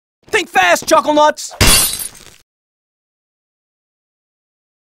Think fast, Chuckle Nuts!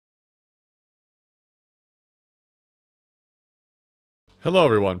 Hello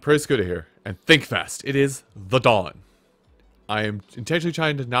everyone, Praise Good here, and think fast, it is The Dawn. I am intentionally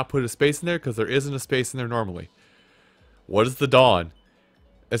trying to not put a space in there because there isn't a space in there normally. What is The Dawn?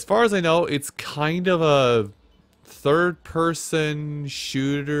 As far as I know, it's kind of a third-person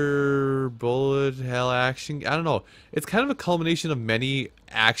shooter, bullet hell action, I don't know. It's kind of a culmination of many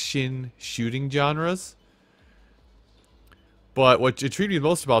action shooting genres. But what intrigued me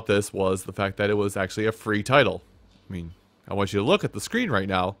most about this was the fact that it was actually a free title. I mean, I want you to look at the screen right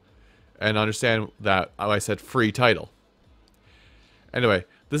now and understand that I said free title. Anyway,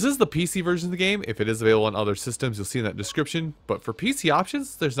 this is the PC version of the game. If it is available on other systems, you'll see in that description. But for PC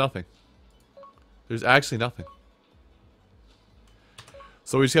options, there's nothing. There's actually nothing.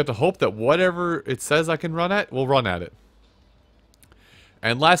 So we just have to hope that whatever it says I can run at, we'll run at it.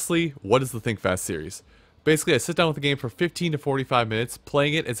 And lastly, what is the Think Fast series? Basically, I sit down with the game for 15 to 45 minutes,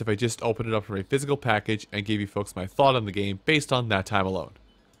 playing it as if I just opened it up from a physical package and gave you folks my thought on the game based on that time alone.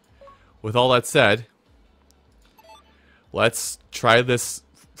 With all that said, let's try this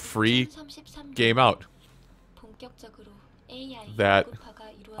free game out that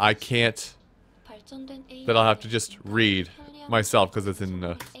I can't, that I'll have to just read myself because it's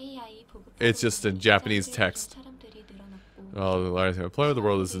in, it's just in Japanese text. Well, the largest employer of the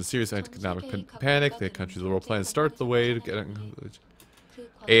world is in serious economic panic. The countries of the world plan to start the way to get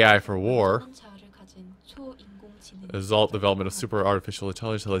AI for war. The result, development of super artificial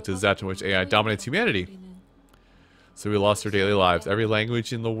intelligence led to a disaster in which AI dominates humanity. So we lost our daily lives. Every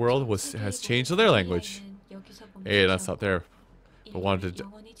language in the world has changed to their language. Hey, that's not there. But wanted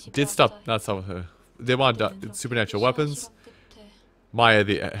to, did stop. Not some. They wanted supernatural weapons. Maya,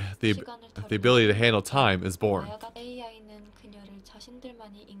 the ability to handle time is born.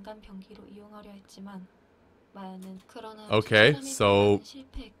 Okay, so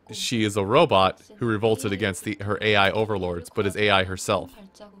she is a robot who revolted against her AI overlords, but is AI herself.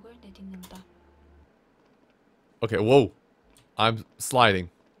 Okay, whoa. I'm sliding.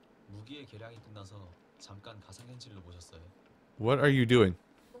 What are you doing?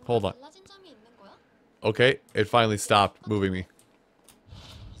 Hold on. Okay, it finally stopped moving me.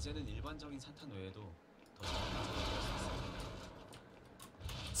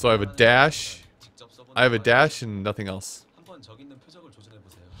 So I have a dash. I have a dash and nothing else.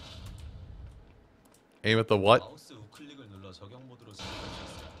 Aim at the what?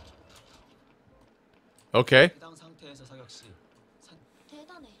 Okay.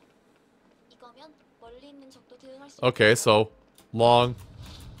 Okay, so long.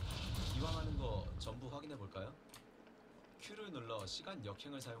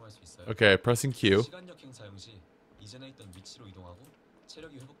 Okay, pressing Q.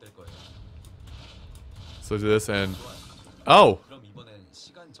 So do this and oh,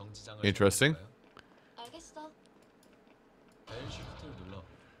 interesting.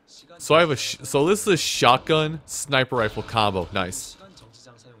 So I have a so this is a shotgun sniper rifle combo. Nice.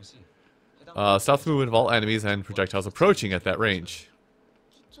 Stops the movement of all enemies and projectiles approaching at that range.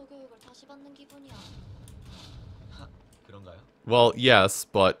 Well, yes,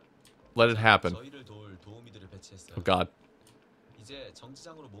 but let it happen. Oh God.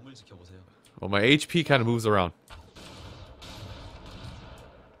 Well, my HP kind of moves around.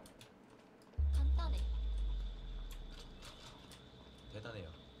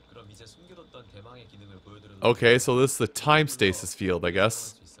 Okay, so this is the time stasis field, I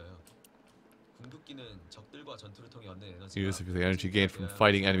guess. Use if the energy gained from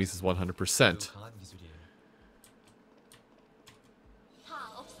fighting enemies is 100%.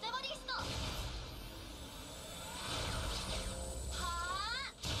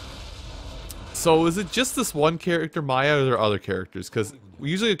 So is it just this one character, Maya, or are there other characters? Because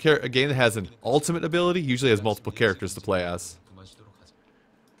usually a game that has an ultimate ability usually has multiple characters to play as.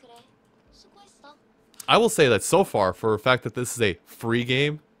 I will say that so far, for the fact that this is a free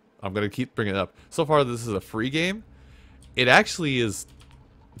game, I'm going to keep bringing it up. So far, this is a free game. It actually is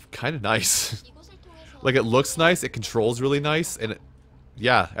kind of nice. Like, it looks nice, it controls really nice, and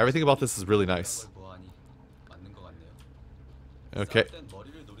yeah, everything about this is really nice. Okay.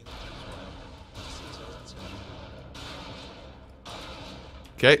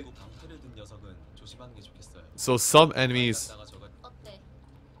 Okay. So some enemies...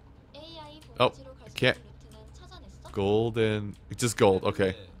 Oh, I can't... Golden... Just gold,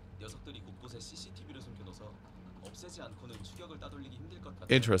 okay.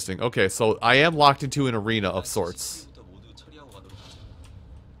 Interesting. Okay, so I am locked into an arena of sorts.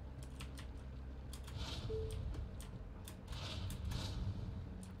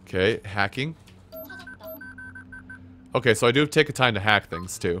 Okay, hacking. Okay, so I do have to take a time to hack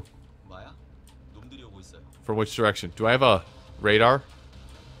things too. From which direction? Do I have a radar?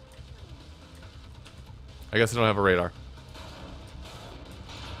 I guess I don't have a radar.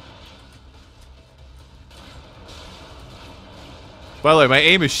 By the way, my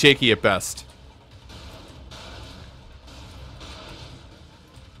aim is shaky at best.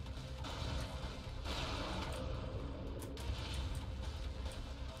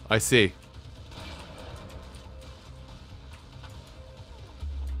 I see.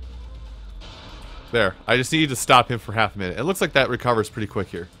 There. I just need to stop him for half a minute. It looks like that recovers pretty quick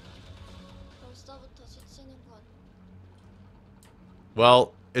here.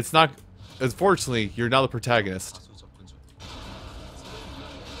 Well, it's not... Unfortunately, you're now the protagonist.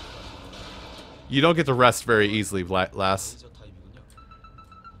 You don't get to rest very easily, lass.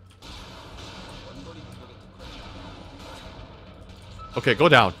 Okay, go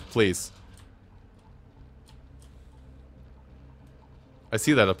down, please. I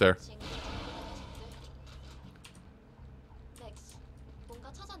see that up there.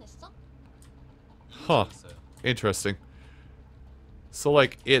 Huh. Interesting. So,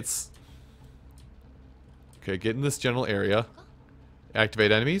 like, it's... Okay, get in this general area.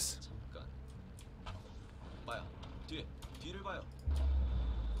 Activate enemies.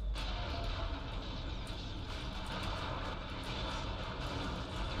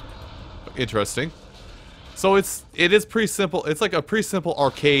 Interesting. So it is pretty simple. It's like a pretty simple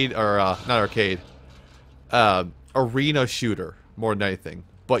arcade, or not arcade, arena shooter more than anything.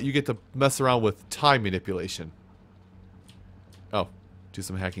 But you get to mess around with time manipulation. Oh, do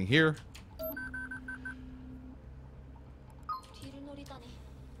some hacking here.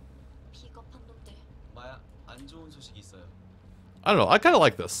 I don't know. I kind of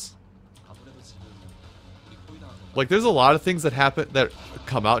like this. Like, there's a lot of things that happen that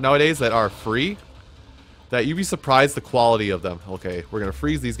come out nowadays that are free. That you'd be surprised the quality of them. Okay, we're gonna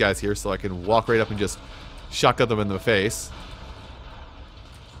freeze these guys here so I can walk right up and just shotgun them in the face.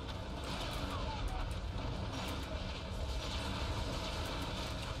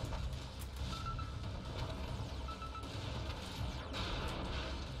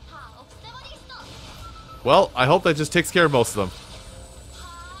 Well, I hope that just takes care of most of them.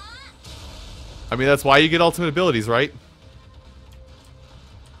 I mean, that's why you get ultimate abilities, right?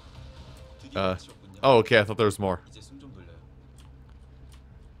 Oh, okay, I thought there was more.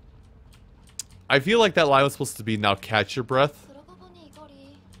 I feel like that line was supposed to be now catch your breath.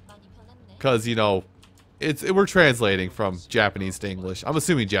 Because, you know, we're translating from Japanese to English. I'm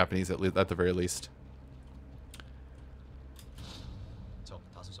assuming Japanese at the very least.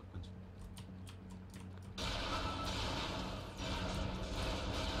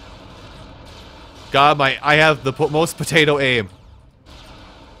 God, I have the most potato aim.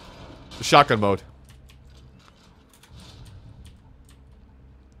 Shotgun mode.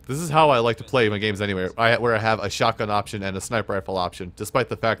 This is how I like to play my games anyway, where I have a shotgun option and a sniper rifle option, despite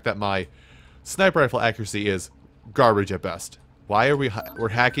the fact that my sniper rifle accuracy is garbage at best. Why are we're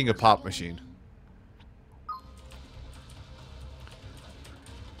hacking a pop machine?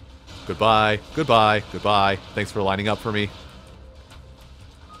 Goodbye, goodbye, goodbye. Thanks for lining up for me.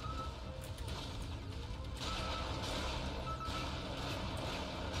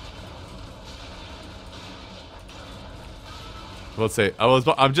 I'm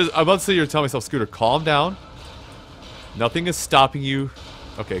about to say you're telling myself, Scooter, calm down. Nothing is stopping you.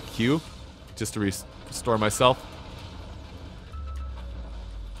 Okay, Q. Just to restore myself.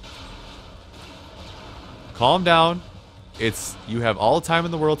 Calm down. You have all the time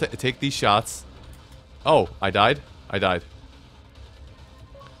in the world to take these shots. Oh, I died? I died.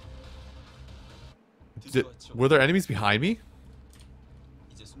 Were there enemies behind me?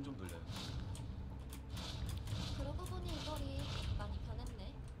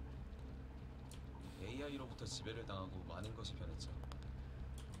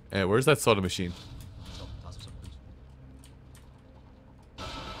 Hey, where's that soda machine?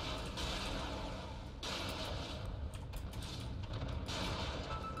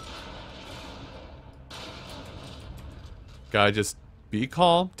 Gotta just be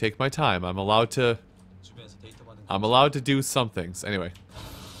calm, take my time. I'm allowed to do some things. Anyway.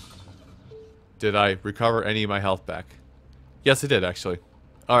 Did I recover any of my health back? Yes, I did, actually.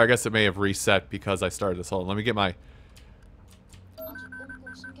 Oh, I guess it may have reset because I started this. Hold on, let me get my...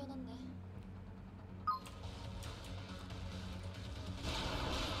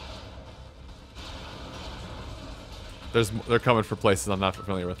 They're coming for places I'm not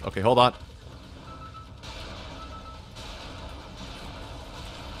familiar with. Okay, hold on.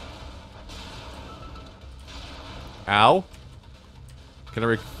 Ow. Can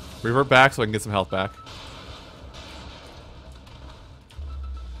I revert back so I can get some health back?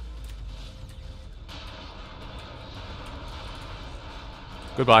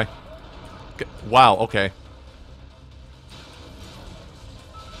 Goodbye. Wow, okay.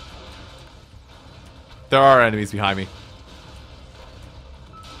 There are enemies behind me.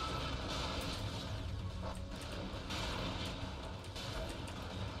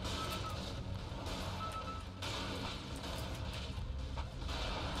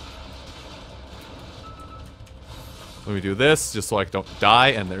 Let me do this, just so I don't die,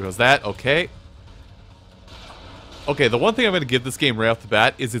 and there goes that. Okay. Okay, the one thing I'm going to give this game right off the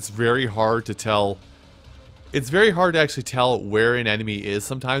bat is it's very hard to tell. It's very hard to actually tell where an enemy is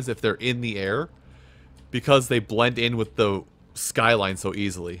sometimes if they're in the air, because they blend in with the skyline so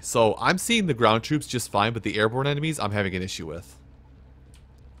easily. So I'm seeing the ground troops just fine, but the airborne enemies I'm having an issue with.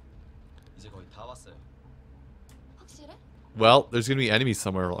 Well, there's going to be enemies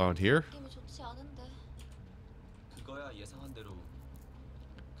somewhere around here.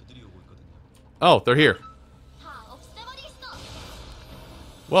 Oh, they're here.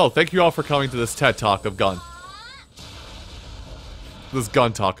 Well, thank you all for coming to this TED Talk of gun. This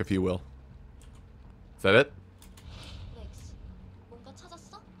gun talk, if you will. Is that it?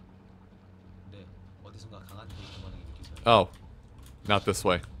 Oh. Not this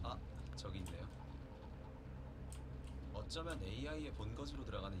way.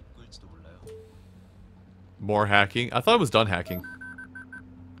 More hacking? I thought I was done hacking.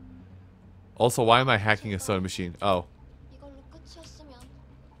 Also, why am I hacking a sewing machine? Oh.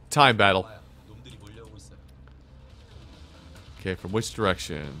 Time battle. Okay, from which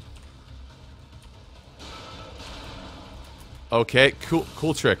direction? Okay,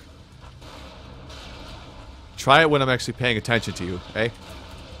 cool trick. Try it when I'm actually paying attention to you, eh?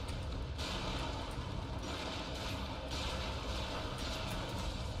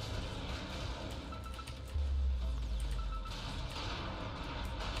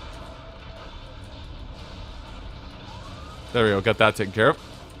 There we go, got that taken care of.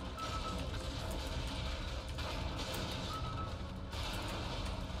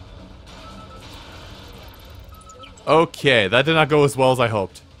 Okay, that did not go as well as I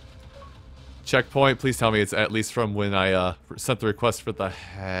hoped. Checkpoint, please tell me it's at least from when I sent the request for the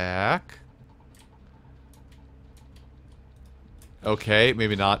hack. Okay,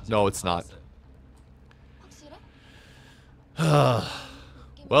 maybe not. No, it's not. Well,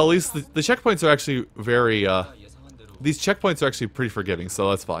 at least the checkpoints are actually very, these checkpoints are actually pretty forgiving, so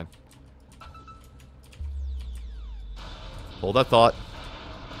that's fine. Hold that thought.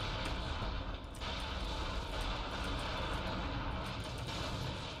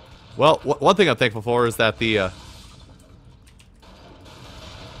 Well, one thing I'm thankful for is that the,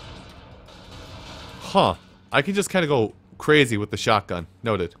 I can just kind of go crazy with the shotgun.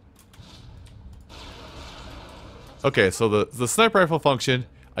 Noted. Okay, so the sniper rifle function,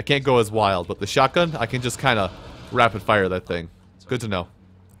 I can't go as wild, but the shotgun, I can just kind of rapid fire that thing. Good to know.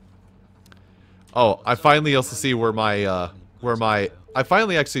 Oh, I finally also see where my, I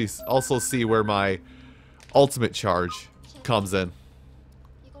finally actually also see where my ultimate charge comes in.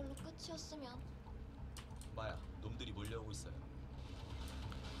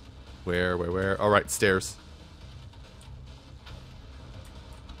 Where? Alright, stairs.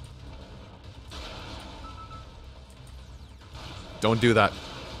 Don't do that.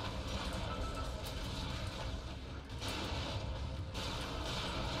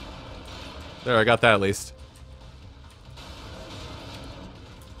 There, I got that at least.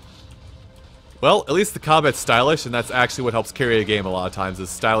 Well, at least the combat's stylish, and that's actually what helps carry a game a lot of times,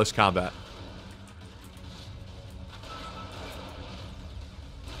 is stylish combat.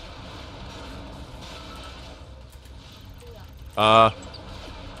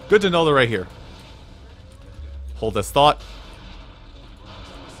 Good to know they're right here. Hold this thought.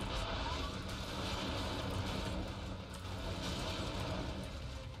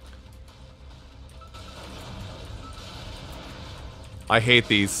 I hate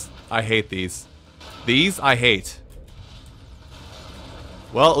these. I hate these. These, I hate.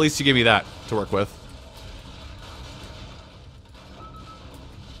 Well, at least you give me that to work with.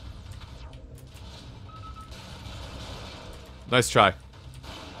 Nice try.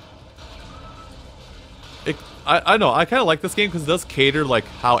 I know, I kind of like this game because it does cater like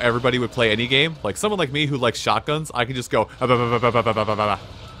how everybody would play any game. Like someone like me who likes shotguns, I can just go and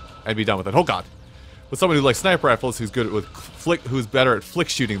be done with it. Oh god. But someone who likes sniper rifles, who's good with who's better at flick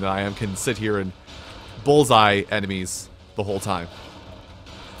shooting than I am, can sit here and bullseye enemies the whole time.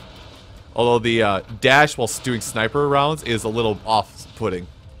 Although the dash while doing sniper rounds is a little off-putting.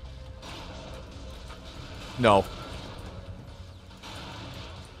 No.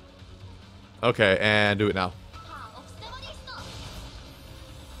 Okay, and do it now.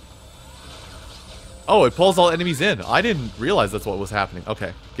 Oh, it pulls all enemies in. I didn't realize that's what was happening.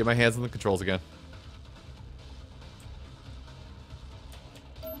 Okay, get my hands on the controls again.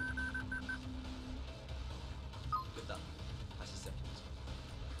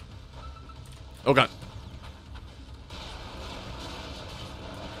 Oh god.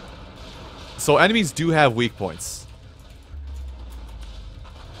 So enemies do have weak points.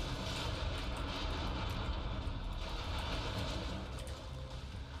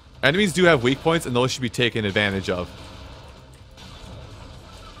 Enemies do have weak points, and those should be taken advantage of.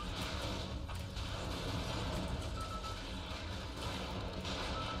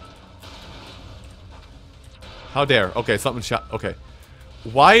 How dare. Okay, something shot. Okay.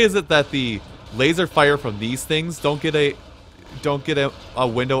 Why is it that the laser fire from these things don't get a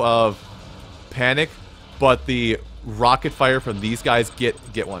window of panic, but the rocket fire from these guys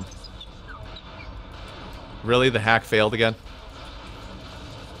get one? Really? The hack failed again?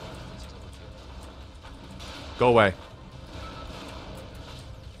 Go away.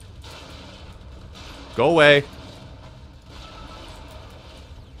 Go away.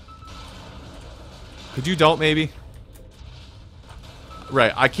 Could you don't maybe?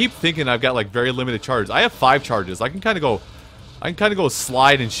 Right, I keep thinking I've got like very limited charges. I have 5 charges. I can kind of go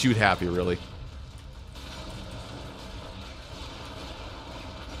slide and shoot happy, really.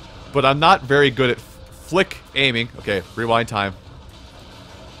 But I'm not very good at flick aiming. Okay, rewind time.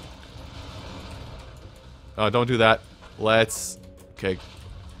 Don't do that. Let's... Okay. You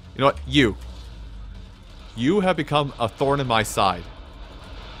know what? You have become a thorn in my side.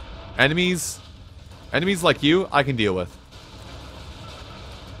 Enemies like you, I can deal with.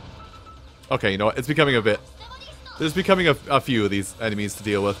 Okay, you know what? It's becoming a bit... There's becoming a few of these enemies to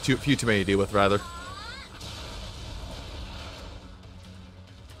deal with. Few too many to deal with, rather.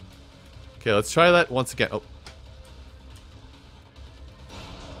 Okay, let's try that once again. Oh.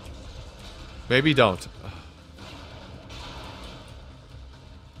 Maybe don't.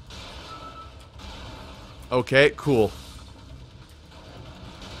 Okay, cool.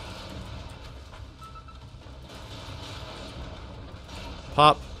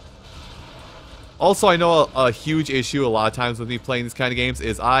 Pop. Also, I know a huge issue a lot of times with me playing these kind of games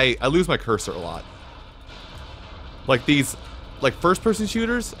is I lose my cursor a lot. Like these, like first-person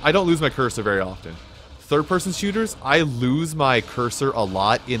shooters, I don't lose my cursor very often. Third-person shooters, I lose my cursor a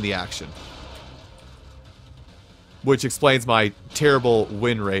lot in the action. Which explains my terrible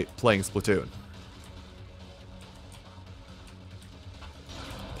win rate playing Splatoon.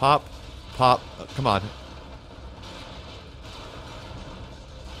 Pop, pop, come on.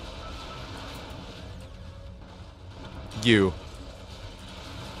 You.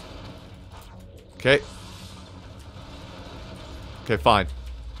 Okay. Okay, fine.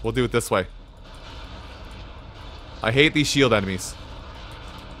 We'll do it this way. I hate these shield enemies.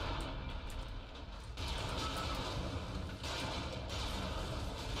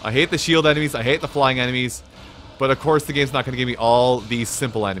 I hate the shield enemies. I hate the flying enemies. But of course, the game's not going to give me all these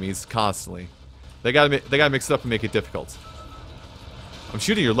simple enemies constantly. They gotta mix it up and make it difficult. I'm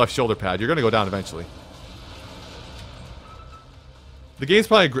shooting your left shoulder pad. You're going to go down eventually. The game's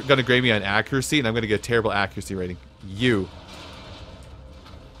probably going to grade me on accuracy, and I'm going to get a terrible accuracy rating. You.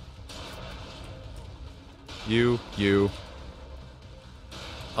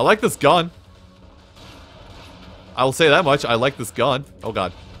 I like this gun. I will say that much. I like this gun. Oh,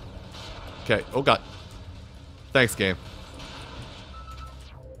 God. Okay. Oh, God. Thanks, game.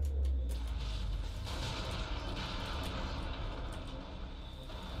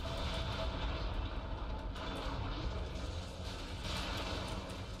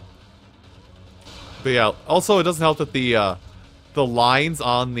 But yeah, also it doesn't help that the lines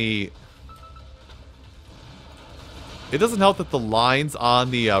on the... It doesn't help that the lines on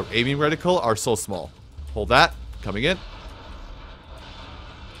the aiming reticle are so small. Hold that. Coming in.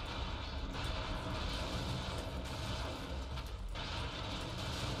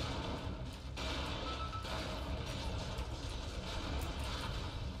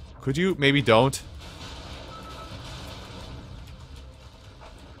 Could you? Maybe don't.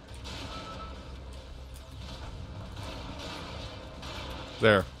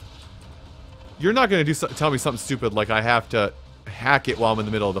 There. You're not going to tell me something stupid like I have to hack it while I'm in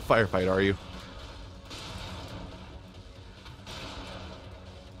the middle of the firefight, are you?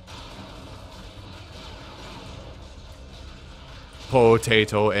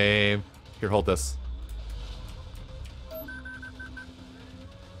 Potato aim. Here, hold this.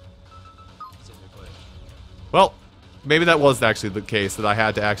 Well, maybe that was actually the case, that I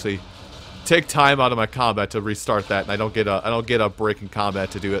had to actually take time out of my combat to restart that, and I don't get a break in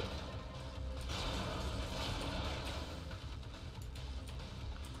combat to do it.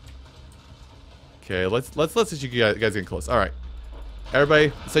 Okay, let's let you guys get close. All right,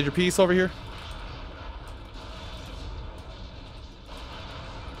 everybody, set your piece over here.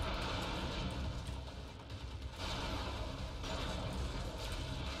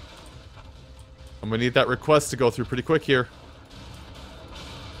 I'm gonna need that request to go through pretty quick here.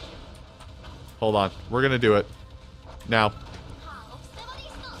 Hold on, we're gonna do it now.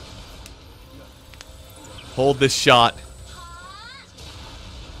 Hold this shot.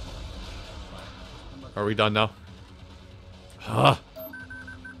 Are we done now? Huh.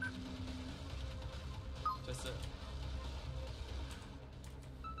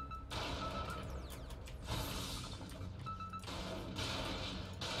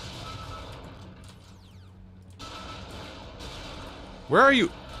 Where are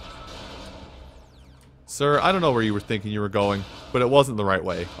you? Sir, I don't know where you were thinking you were going, but it wasn't the right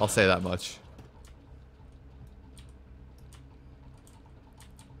way. I'll say that much.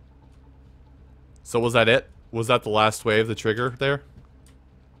 So was that it? Was that the last wave, the trigger there?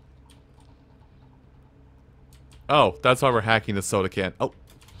 Oh, that's why we're hacking the soda can. Oh.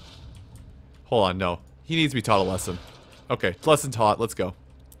 Hold on, no. He needs to be taught a lesson. Okay, lesson taught. Let's go.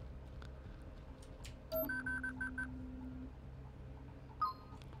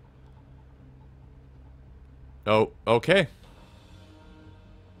 Oh, okay.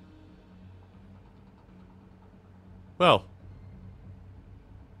 Well.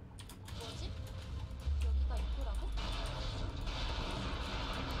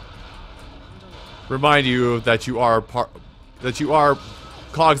 Remind you that you are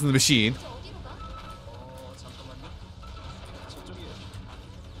cogs in the machine.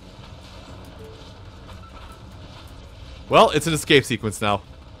 Well, it's an escape sequence now.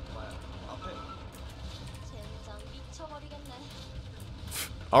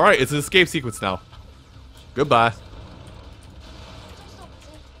 Alright, it's an escape sequence now. Goodbye.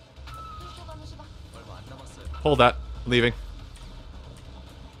 Hold that. Leaving.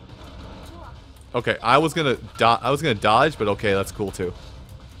 Okay, I was gonna dodge, but okay, that's cool too.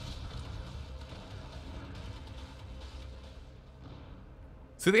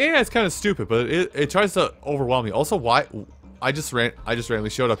 See, the AI is kind of stupid, but it tries to overwhelm me. Also, why I just randomly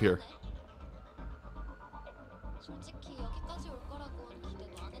showed up here.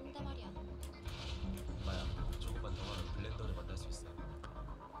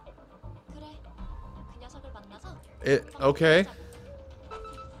 Okay.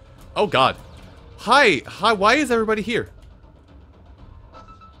 Oh God. Hi, why is everybody here?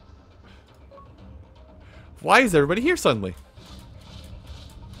 Why is everybody here suddenly?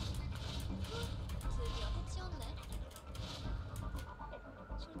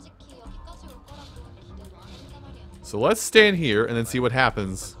 So let's stand here and then see what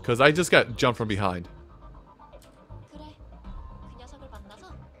happens, because I just got jumped from behind.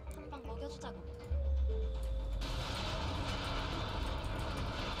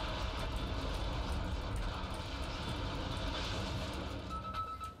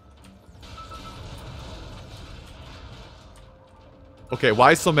 Okay,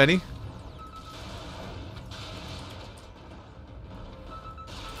 why so many?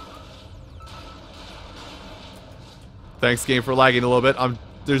 Thanks, game, for lagging a little bit.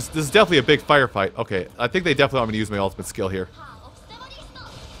 This is definitely a big firefight. Okay, I think they definitely want me to use my ultimate skill here.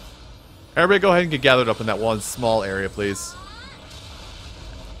 Everybody go ahead and get gathered up in that one small area, please.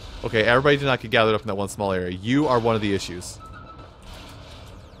 Okay, everybody did not get gathered up in that one small area. You are one of the issues.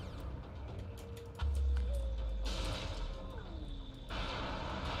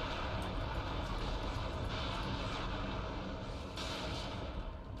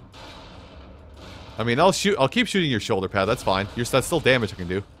 I mean, I'll keep shooting your shoulder pad. That's fine. That's still damage I can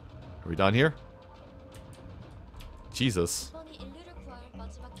do. Are we done here? Jesus.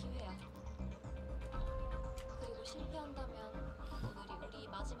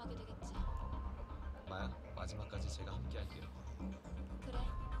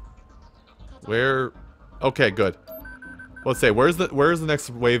 Where? Okay, good. Let's say where's the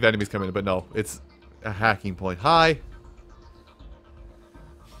next wave of enemies coming in? But no, it's a hacking point. Hi.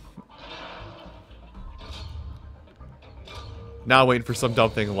 Now waiting for some dumb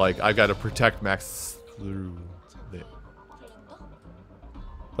thing like I gotta protect Max through there.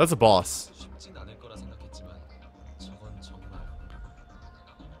 That's a boss.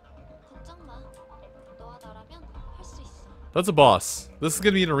 That's a boss. This is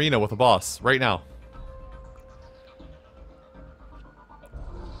gonna be an arena with a boss right now.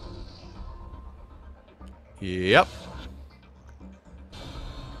 Yep.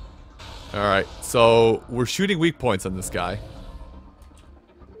 Alright, so we're shooting weak points on this guy.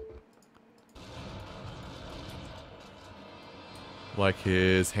 Like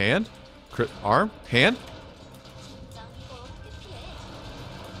his hand? Arm? Hand?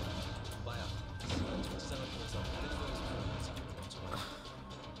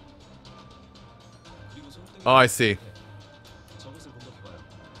 Oh, I see.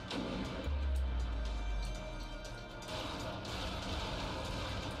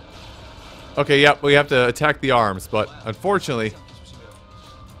 Okay, yep, we have to attack the arms, but unfortunately...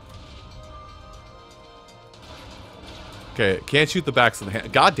 Okay, can't shoot the backs of the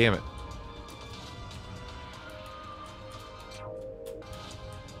hand. God damn it.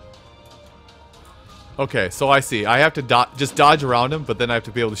 Okay, so I see. I have to just dodge around him, but then I have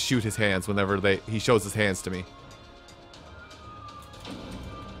to be able to shoot his hands whenever he shows his hands to me.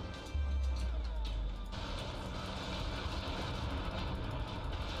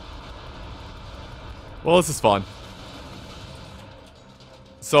 Well, this is fun.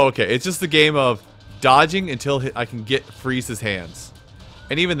 So, okay, it's just a game of dodging until I can freeze his hands.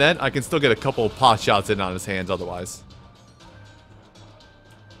 And even then, I can still get a couple of pot shots in on his hands otherwise.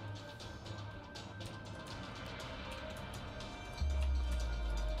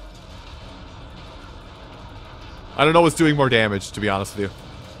 I don't know what's doing more damage, to be honest with you.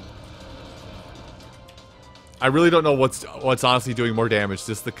 I really don't know what's honestly doing more damage.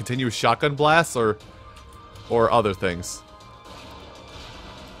 Just the continuous shotgun blasts or other things.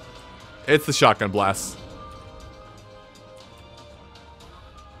 It's the shotgun blasts.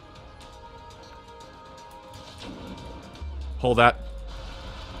 Hold that.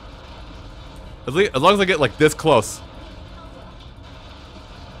 As long as I get like this close.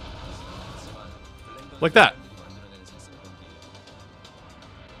 Like that.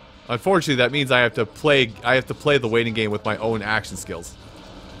 Unfortunately, that means I have to play the waiting game with my own action skills.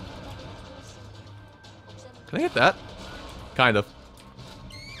 Can I hit that? Kind of.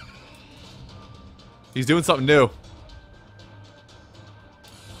 He's doing something new.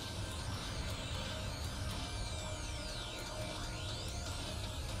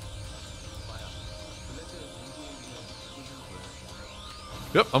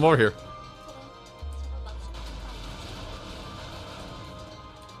 Yep, I'm over here.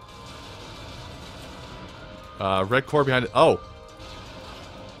 Red core behind it. Oh.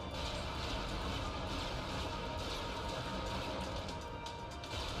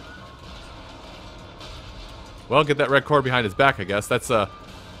 Well, get that red core behind his back, I guess. That's a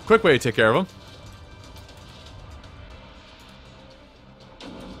quick way to take care of him.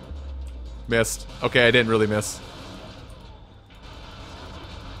 Missed. Okay, I didn't really miss.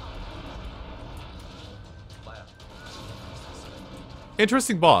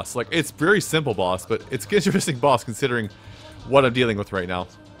 Interesting boss. Like, it's very simple boss, but it's an interesting boss considering what I'm dealing with right now.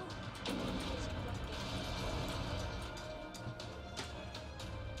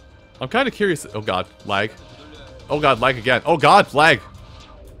 I'm kind of curious. Oh god, lag. Oh god, lag again. Oh god, lag.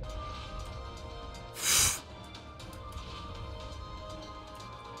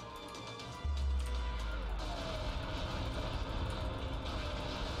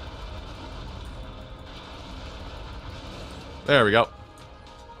 There we go.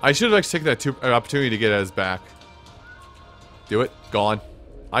 I should have actually taken that opportunity to get at his back. Do it. Gone.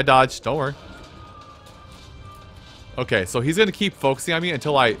 I dodged. Don't worry. Okay, so he's going to keep focusing on me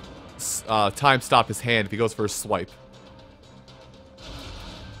until I time stop his hand if he goes for a swipe.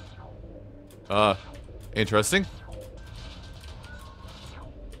 Interesting.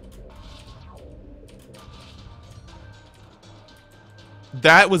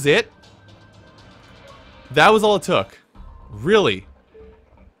 That was it? That was all it took. Really?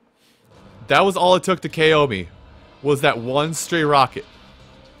 That was all it took to KO me. Was that one stray rocket.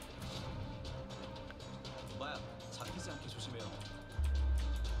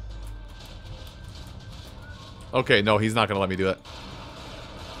 Okay, no, he's not gonna let me do it.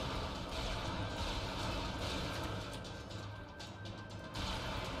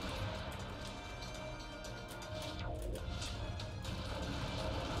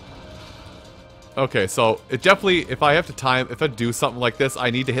 Okay, so it definitely, if I do something like this, I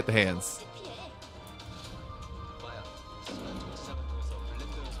need to hit the hands.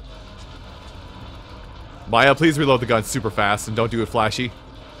 Maya, please reload the gun super fast and don't do it flashy.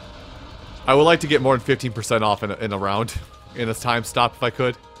 I would like to get more than 15% off in a round. In a time stop if I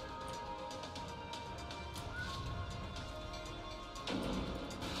could.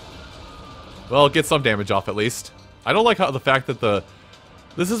 Well, get some damage off at least. I don't like how the fact that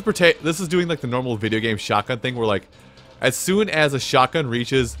this is doing like the normal video game shotgun thing where like as soon as a shotgun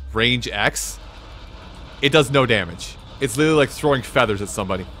reaches range X, it does no damage. It's literally like throwing feathers at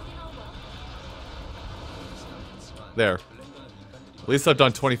somebody. There. At least I've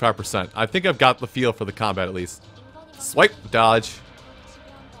done 25%. I think I've got the feel for the combat at least. Swipe, dodge.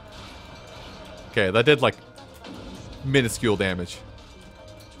 Okay, that did like minuscule damage.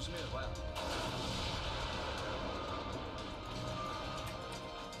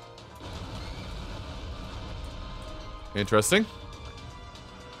 Interesting.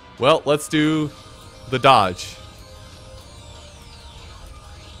 Well, let's do the dodge.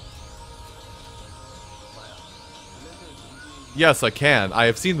 Yes, I can. I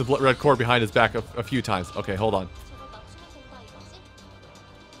have seen the red cord behind his back a few times. Okay, hold on.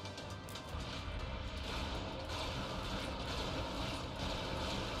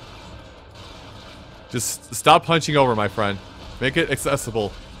 Just stop punching over, my friend. Make it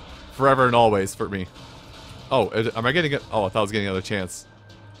accessible forever and always for me. Oh, am I getting it? Oh, I thought I was getting another chance.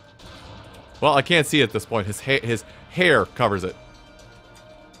 Well, I can't see it at this point. His hair covers it.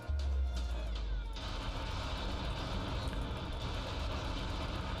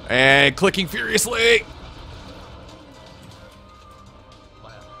 And clicking furiously.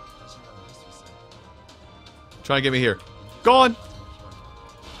 Try and get me here. Go on.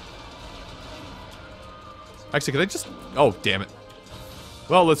 Actually, can I just... Oh, damn it.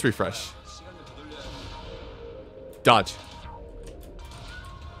 Well, let's refresh. Dodge.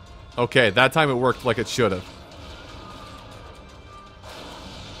 Okay, that time it worked like it should have.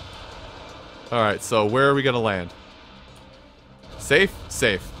 Alright, so where are we going to land? Safe?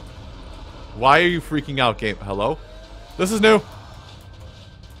 Safe. Why are you freaking out, game? Hello? This is new.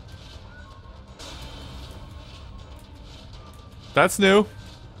 That's new.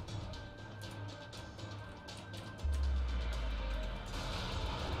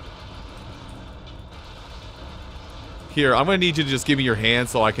 Here, I'm gonna need you to just give me your hands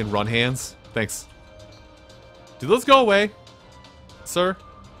so I can run hands. Thanks. Do those go away, sir?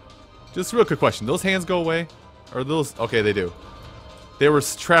 Just a real quick question. Those hands go away? Or those... Okay, they do. They were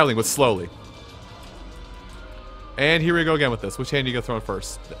traveling with slowly. And here we go again with this. Which hand are you gonna throw in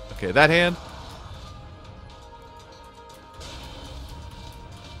first? Okay, that hand.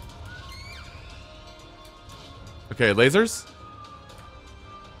 Okay, lasers.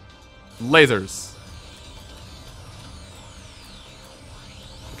 Lasers.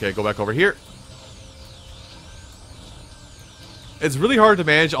 Okay, go back over here. It's really hard to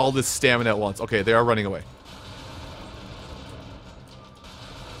manage all this stamina at once. Okay, they are running away.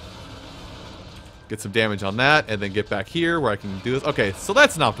 Get some damage on that, and then get back here where I can do this. Okay, so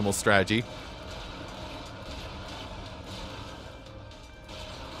that's an optimal strategy.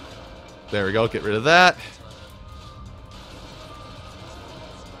 There we go, get rid of that.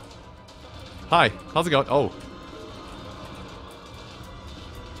 Hi, how's it going? Oh.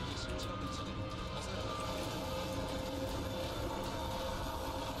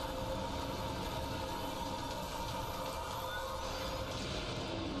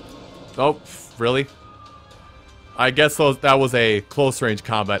 Oh, really? I guess that was a close-range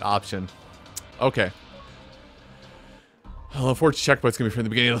combat option. Okay. Well, unfortunately, checkpoint's gonna be from the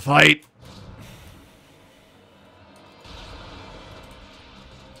beginning of the fight.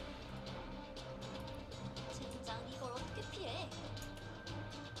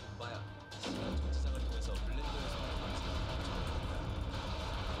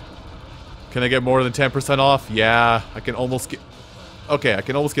 Can I get more than 10% off? Yeah, I can almost get... Okay, I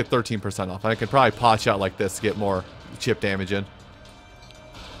can almost get 13% off. I can probably potch out like this to get more chip damage in.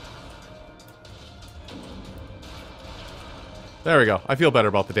 There we go. I feel better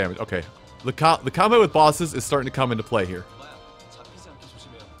about the damage. Okay. The combat with bosses is starting to come into play here.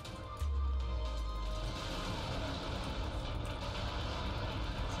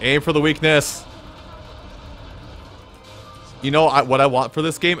 Aim for the weakness. You know what I want for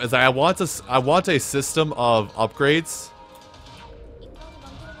this game is I want a system of upgrades.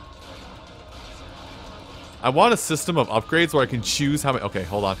 I want a system of upgrades where I can choose how many... Okay,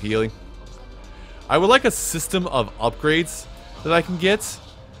 hold on. Healing. I would like a system of upgrades that I can get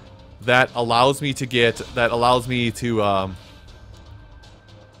that allows me to get... That allows me to... I'm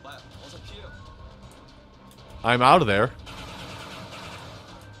out of there.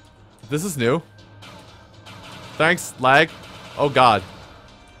 This is new. Thanks, lag. Oh, God.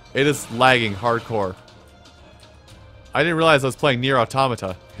 It is lagging hardcore. I didn't realize I was playing Nier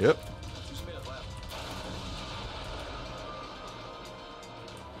Automata. Yep.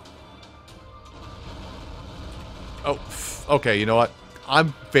 Oh, okay, you know what?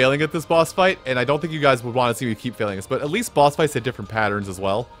 I'm failing at this boss fight, and I don't think you guys would want to see me keep failing this, but at least boss fights had different patterns as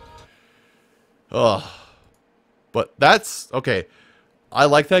well. Ugh. But that's... Okay. I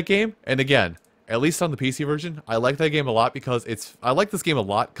like that game, and again, at least on the PC version, I like that game a lot because it's... I like this game a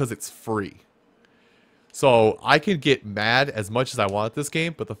lot because it's free. So, I can get mad as much as I want at this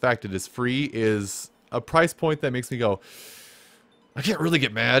game, but the fact it is free is a price point that makes me go... I can't really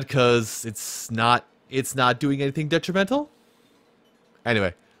get mad because it's not doing anything detrimental.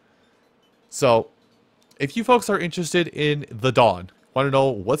 Anyway, so if you folks are interested in TheDawn, want to know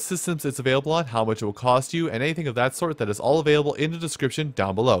what systems it's available on, how much it will cost you, and anything of that sort, that is all available in the description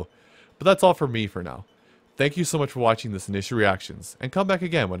down below. But that's all from me for now. Thank you so much for watching this initial reactions, and come back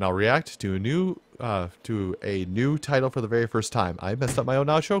again when I'll react to a new title for the very first time. I messed up my own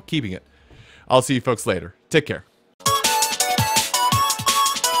outro, keeping it. I'll see you folks later. Take care.